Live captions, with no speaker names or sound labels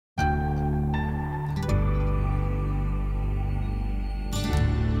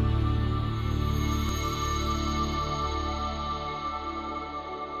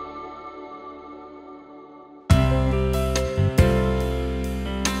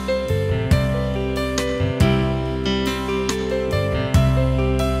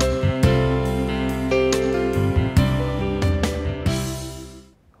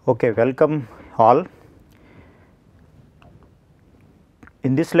Okay, welcome all.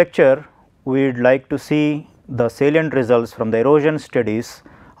 In this lecture, we would like to see the salient results from the erosion studies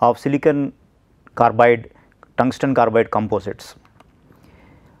of silicon carbide, tungsten carbide composites.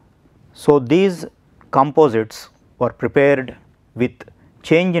 So, these composites were prepared with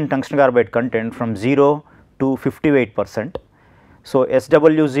change in tungsten carbide content from 0 to 58%. So,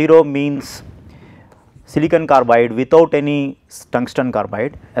 SW0 means silicon carbide without any tungsten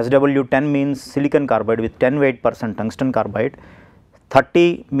carbide, SW10 means silicon carbide with 10 weight% tungsten carbide,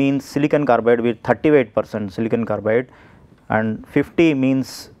 30 means silicon carbide with 30 weight% silicon carbide, and 50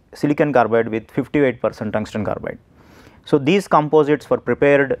 means silicon carbide with 58% tungsten carbide. So, these composites were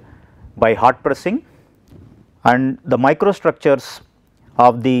prepared by hot pressing, and the microstructures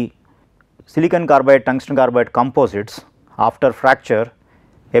of the silicon carbide tungsten carbide composites after fracture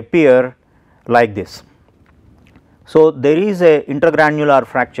appear like this. So, there is a intergranular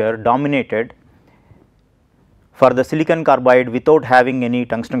fracture dominated for the silicon carbide without having any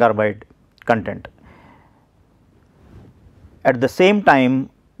tungsten carbide content. At the same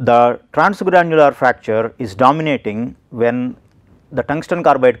time, the transgranular fracture is dominating when the tungsten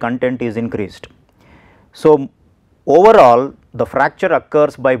carbide content is increased. So, overall the fracture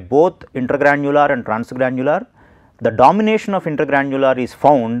occurs by both intergranular and transgranular. The domination of intergranular is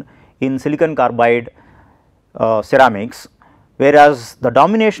found in silicon carbide ceramics, whereas the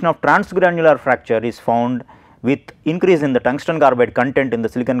domination of transgranular fracture is found with increase in the tungsten carbide content in the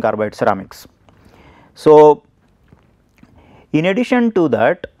silicon carbide ceramics. So, in addition to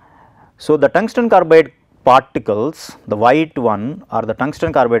that, so the tungsten carbide particles, the white one are the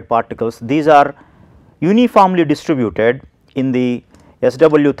tungsten carbide particles, these are uniformly distributed in the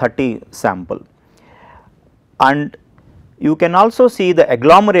SW30 sample, and you can also see the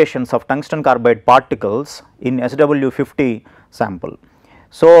agglomerations of tungsten carbide particles in SW50 sample.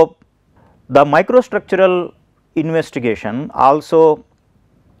 So, the microstructural investigation also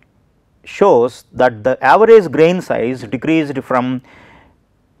shows that the average grain size decreased from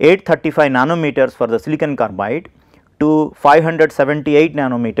 835 nanometers for the silicon carbide to 578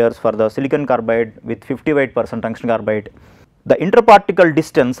 nanometers for the silicon carbide with 58% tungsten carbide. The interparticle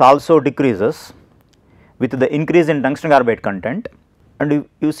distance also decreases with the increase in tungsten carbide content, and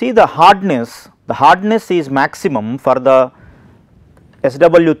you see the hardness is maximum for the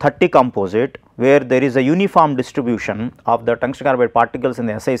SW30 composite, where there is a uniform distribution of the tungsten carbide particles in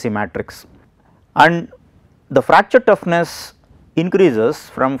the SiC matrix, and the fracture toughness increases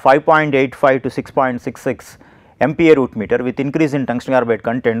from 5.85 to 6.66 MPa root meter with increase in tungsten carbide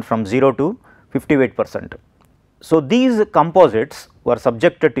content from 0 to 58%. So, these composites were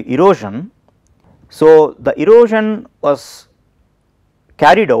subjected to erosion. So, the erosion was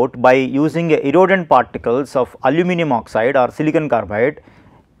carried out by using a erodent particles of aluminum oxide or silicon carbide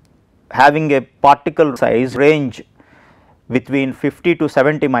having a particle size range between 50 to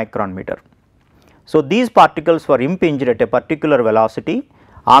 70 micron meter. So, these particles were impinged at a particular velocity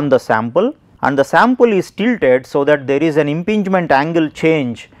on the sample, and the sample is tilted so that there is an impingement angle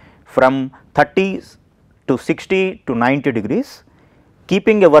change from 30 to 60 to 90 degrees,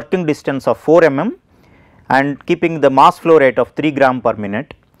 keeping a working distance of 4 mm and keeping the mass flow rate of 3 gram per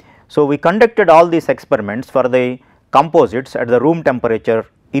minute. So, we conducted all these experiments for the composites at the room temperature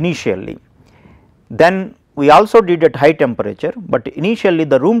initially. Then we also did at high temperature, but initially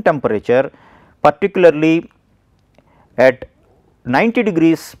the room temperature, particularly at 90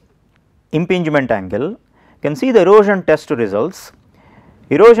 degrees impingement angle, you can see the erosion test results.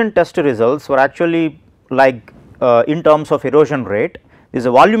 Erosion test results were actually like in terms of erosion rate, is a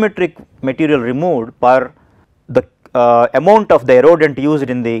volumetric material removed per the amount of the erodent used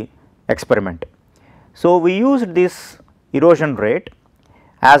in the experiment. So, we used this erosion rate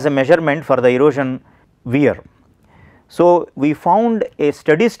as a measurement for the erosion wear. So, we found a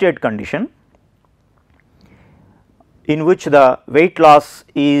steady state condition in which the weight loss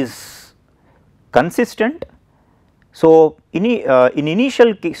is consistent. So, in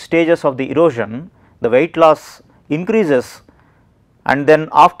initial stages of the erosion, the weight loss increases, and then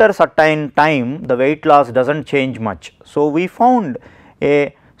after certain time the weight loss does not change much. So, we found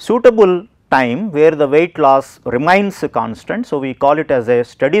a suitable time where the weight loss remains constant. So, we call it as a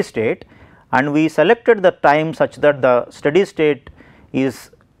steady state, and we selected the time such that the steady state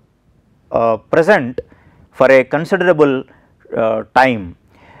is present for a considerable time.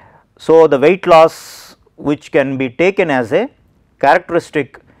 So, the weight loss which can be taken as a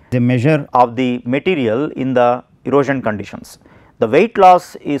characteristic, the measure of the material in the erosion conditions. The weight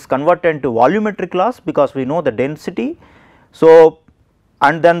loss is converted to volumetric loss because we know the density. So,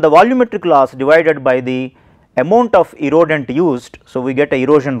 and then the volumetric loss divided by the amount of erodent used, so we get a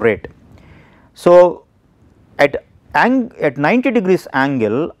erosion rate. So, at 90 degrees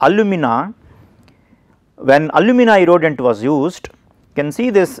angle alumina, when alumina erodent was used, you can see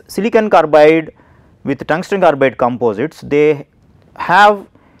this silicon carbide with tungsten carbide composites, they have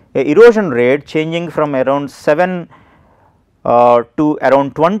a erosion rate changing from around 7 to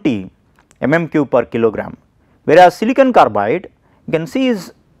around 20 mm³ per kilogram, whereas silicon carbide you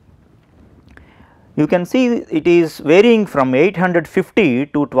can see it is varying from 850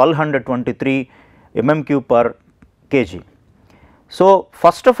 to 1223 mm³ per kg. So,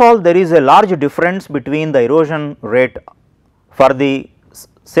 first of all there is a large difference between the erosion rate for the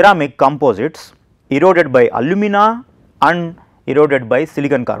ceramic composites eroded by alumina and eroded by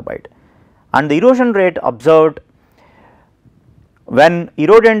silicon carbide, and the erosion rate observed when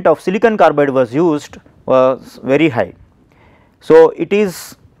erodent of silicon carbide was used was very high. So, it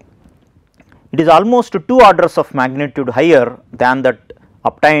is almost 2 orders of magnitude higher than that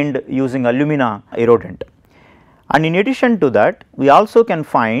obtained using alumina erodent. And in addition to that, we also can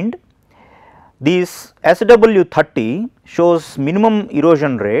find this SW30 shows minimum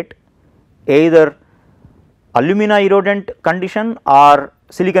erosion rate either alumina erodent condition or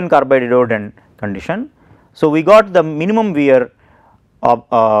silicon carbide erodent condition. So, we got the minimum wear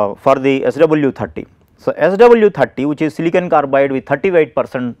for the SW30. So, SW30, which is silicon carbide with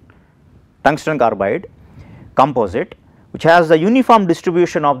 38% tungsten carbide composite, which has the uniform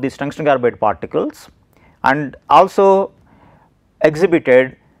distribution of these tungsten carbide particles and also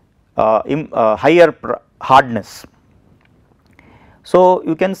exhibited higher hardness. So,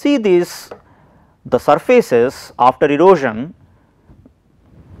 you can see the surfaces after erosion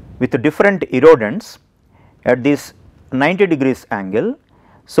with different erodents at this 90 degrees angle.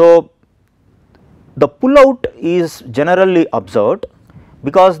 So, the pull out is generally observed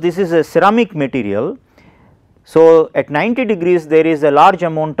because this is a ceramic material. So, at 90 degrees there is a large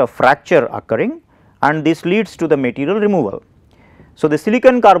amount of fracture occurring and this leads to the material removal. So, the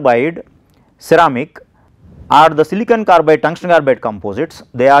silicon carbide ceramic or the silicon carbide tungsten carbide composites,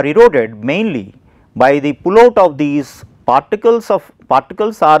 they are eroded mainly by the pull out of these particles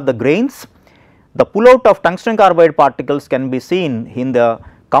are the grains. The pull out of tungsten carbide particles can be seen in the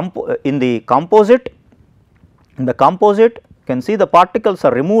composite. In the composite you can see the particles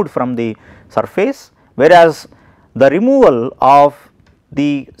are removed from the surface, whereas the removal of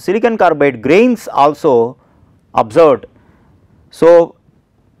the silicon carbide grains also observed. So,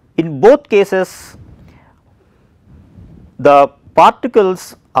 in both cases the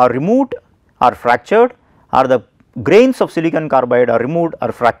particles are removed or fractured, or the grains of silicon carbide are removed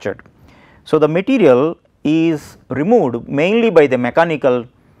or fractured. So, the material is removed mainly by the mechanical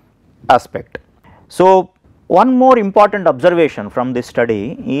aspect. So, one more important observation from this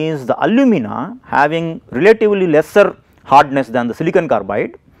study is the alumina having relatively lesser hardness than the silicon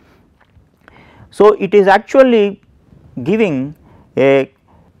carbide. So, it is actually giving a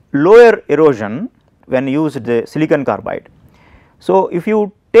lower erosion when used the silicon carbide. So, if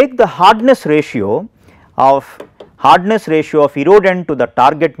you take the hardness ratio of erodent to the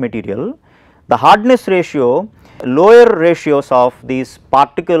target material, the hardness ratio, lower ratios of these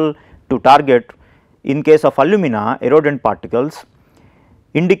particle to target in case of alumina erodent particles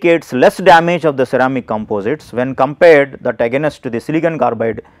indicates less damage of the ceramic composites when compared that against to the silicon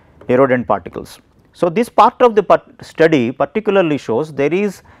carbide erodent particles. So, this part of the study particularly shows there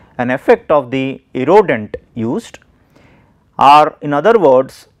is an effect of the erodent used, or in other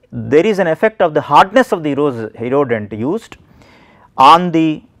words there is an effect of the hardness of the erodent used on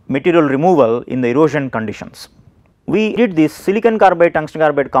the material removal in the erosion conditions. We did this silicon carbide tungsten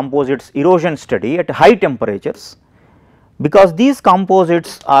carbide composites erosion study at high temperatures because these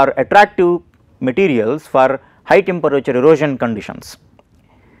composites are attractive materials for high temperature erosion conditions.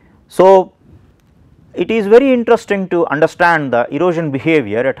 So, it is very interesting to understand the erosion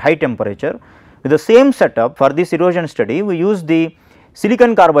behavior at high temperature. With the same setup for this erosion study, we use the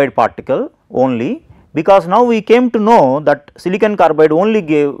silicon carbide particle only, because now we came to know that silicon carbide only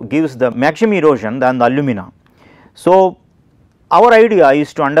gives the maximum erosion than the alumina. So, our idea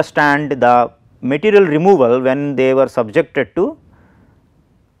is to understand the material removal when they were subjected to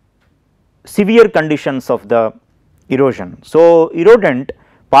severe conditions of the erosion. So, erodent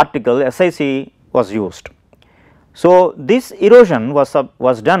particle SiC was used. So, this erosion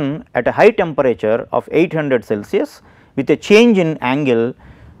was done at a high temperature of 800 Celsius with a change in angle.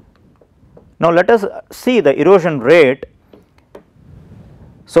 Now, let us see the erosion rate.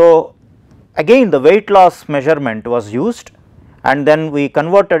 So, again the weight loss measurement was used and then we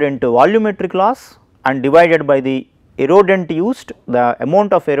converted into volumetric loss and divided by the erodent used, the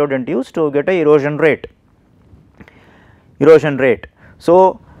amount of erodent used to get a erosion rate. erosion rate.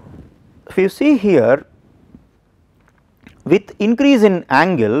 So, if you see here, with increase in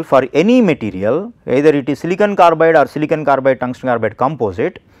angle for any material, either it is silicon carbide or silicon carbide tungsten carbide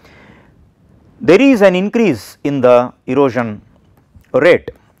composite, there is an increase in the erosion rate.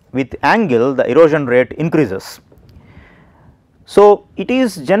 With angle, the erosion rate increases. So, it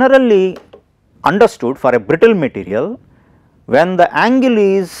is generally understood for a brittle material, when the angle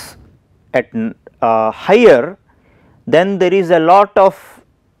is at higher, then there is a lot of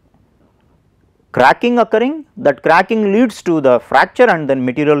cracking occurring. That cracking leads to the fracture and then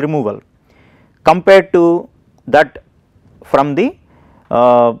material removal, compared to that from the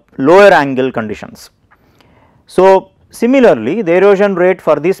lower angle conditions. So, similarly, the erosion rate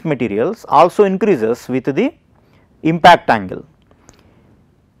for these materials also increases with the impact angle.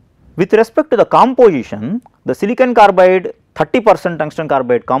 With respect to the composition, the silicon carbide 30% tungsten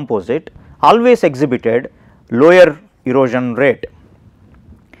carbide composite always exhibited lower erosion rate.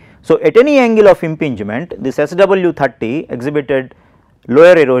 So, at any angle of impingement, this SW30 exhibited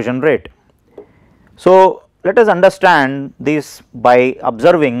lower erosion rate. So, let us understand this by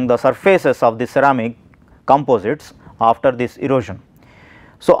observing the surfaces of the ceramic composites after this erosion.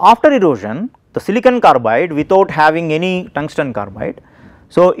 So, after erosion, the silicon carbide without having any tungsten carbide,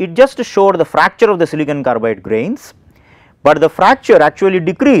 so it just showed the fracture of the silicon carbide grains, but the fracture actually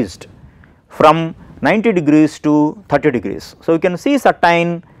decreased from 90 degrees to 30 degrees. So, you can see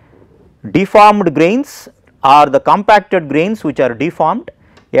certain deformed grains or the compacted grains which are deformed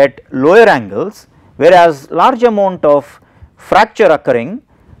at lower angles, whereas large amount of fracture occurring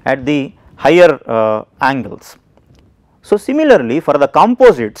at the higher angles. So, similarly, for the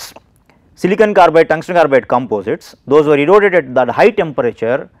composites, silicon carbide, tungsten carbide composites, those were eroded at that high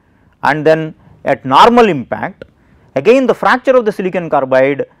temperature and then at normal impact, again the fracture of the silicon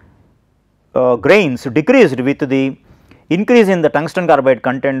carbide grains decreased with the increase in the tungsten carbide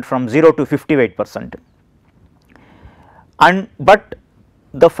content from 0 to 58%. And but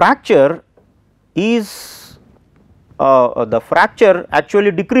the fracture is the fracture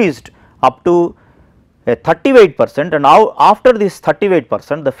actually decreased up to a 38%, and now after this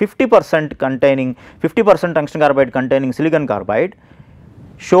 38%, the 50% containing 50% tungsten carbide containing silicon carbide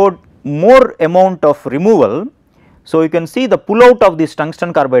showed more amount of removal. So, you can see the pull out of these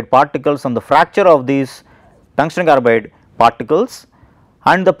tungsten carbide particles and the fracture of these tungsten carbide particles,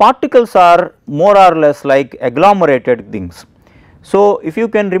 and the particles are more or less like agglomerated things. So, if you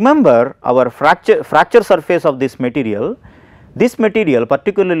can remember our fracture surface of this material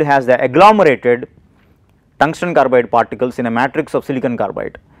particularly has the agglomerated tungsten carbide particles in a matrix of silicon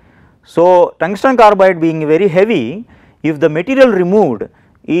carbide. So, tungsten carbide being very heavy, if the material removed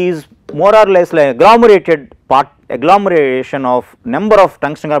is more or less like agglomeration of number of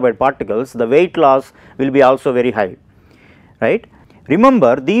tungsten carbide particles, the weight loss will be also very high, right.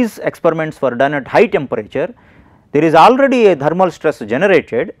 Remember, these experiments were done at high temperature. There is already a thermal stress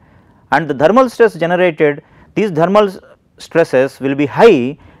generated, and the thermal stress generated, these thermal stresses will be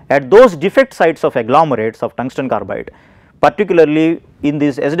high at those defect sites of agglomerates of tungsten carbide. Particularly in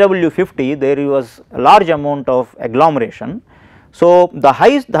this SW50, there was a large amount of agglomeration. So, the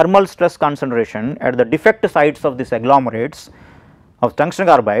high thermal stress concentration at the defect sites of these agglomerates of tungsten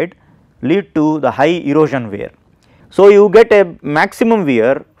carbide lead to the high erosion wear. So, you get a maximum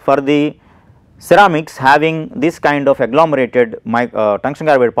wear for the ceramics having this kind of agglomerated tungsten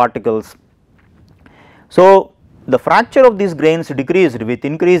carbide particles. So, the fracture of these grains decreased with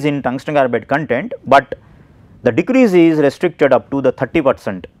increase in tungsten carbide content, but the decrease is restricted up to the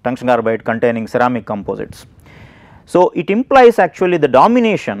 30% tungsten carbide containing ceramic composites. So, it implies actually the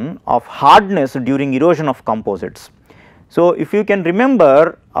domination of hardness during erosion of composites. So, if you can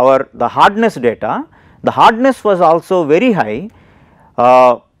remember the hardness data, the hardness was also very high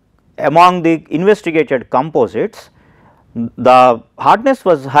among the investigated composites. The hardness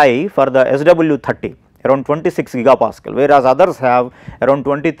was high for the SW30 around 26 gigapascal, whereas others have around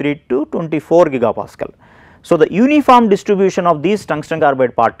 23 to 24 gigapascal. So, the uniform distribution of these tungsten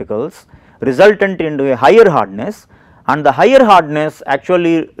carbide particles resultant into a higher hardness, and the higher hardness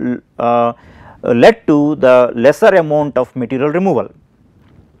actually led to the lesser amount of material removal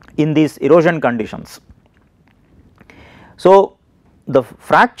in these erosion conditions. So, the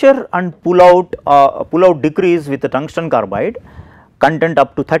fracture and pull out decrease with the tungsten carbide content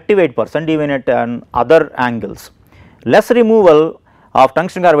up to 38% even at other angles. Less removal of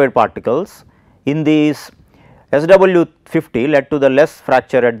tungsten carbide particles in these SW50 led to the less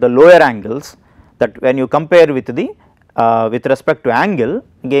fracture at the lower angles, that when you compare with the with respect to angle,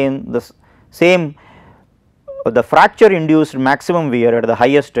 again the same, the fracture induced maximum wear at the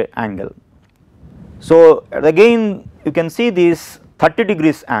highest angle. So, again you can see this 30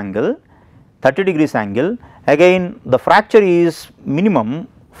 degrees angle, again the fracture is minimum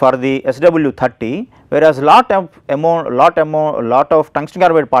for the SW30, whereas lot of tungsten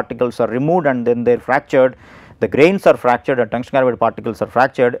carbide particles are removed and then they are fractured, the grains are fractured and tungsten carbide particles are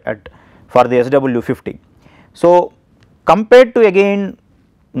fractured for the SW50. So, compared to again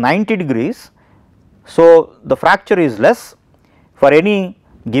 90 degrees, so the fracture is less for any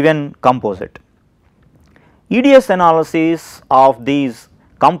given composite. EDS analysis of these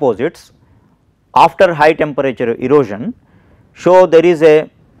composites after high temperature erosion show there is a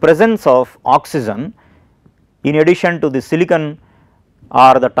presence of oxygen in addition to the silicon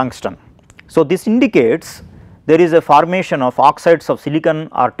or the tungsten. So, this indicates there is a formation of oxides of silicon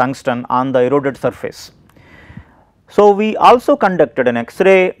or tungsten on the eroded surface. So, we also conducted an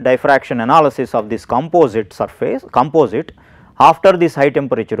X-ray diffraction analysis of this composite after this high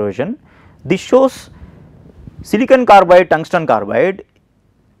temperature erosion. This shows silicon carbide, tungsten carbide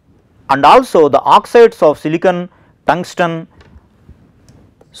and also the oxides of silicon, tungsten.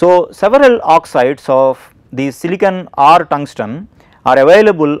 So, several oxides of the silicon or tungsten are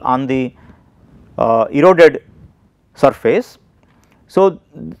available on the eroded surface. So,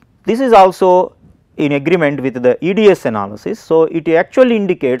 this is also in agreement with the EDS analysis. So, it actually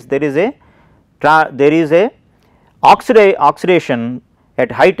indicates there is a oxidation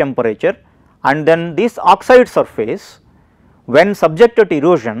at high temperature, and then this oxide surface when subjected to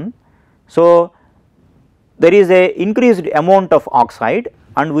erosion. So, there is a increased amount of oxide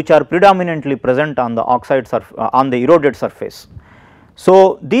and which are predominantly present on the on the eroded surface.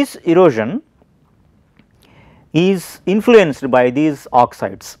 So, this erosion is influenced by these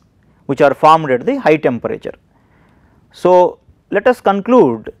oxides which are formed at the high temperature. So, let us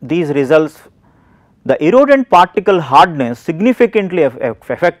conclude these results. The erodent particle hardness significantly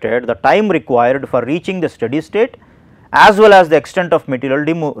affected the time required for reaching the steady state as well as the extent of material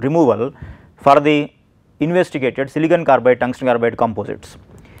removal for the investigated silicon carbide, tungsten carbide composites.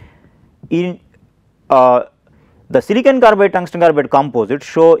 In the silicon carbide, tungsten carbide composites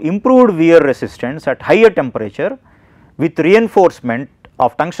show improved wear resistance at higher temperature with reinforcement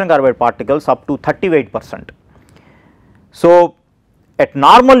of tungsten carbide particles up to 38%. So, at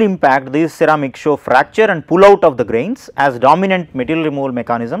normal impact these ceramics show fracture and pull out of the grains as dominant material removal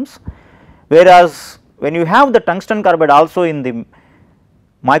mechanisms, whereas when you have the tungsten carbide also in the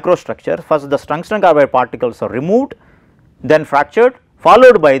microstructure, first the tungsten carbide particles are removed, then fractured,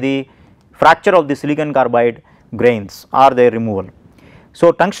 followed by the fracture of the silicon carbide grains or their removal.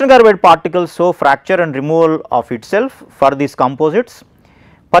 So, tungsten carbide particles show fracture and removal of itself for these composites,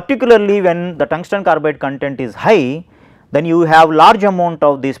 particularly when the tungsten carbide content is high, then you have large amount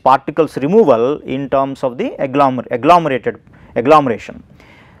of these particles removal in terms of the agglomeration.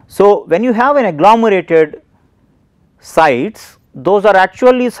 So, when you have an agglomerated sites, those are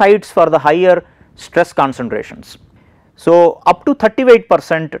actually sites for the higher stress concentrations. So, up to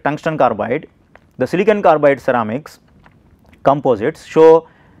 38% tungsten carbide, the silicon carbide ceramics composites show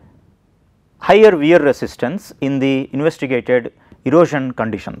higher wear resistance in the investigated erosion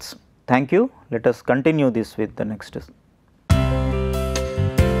conditions. Thank you. Let us continue this with the next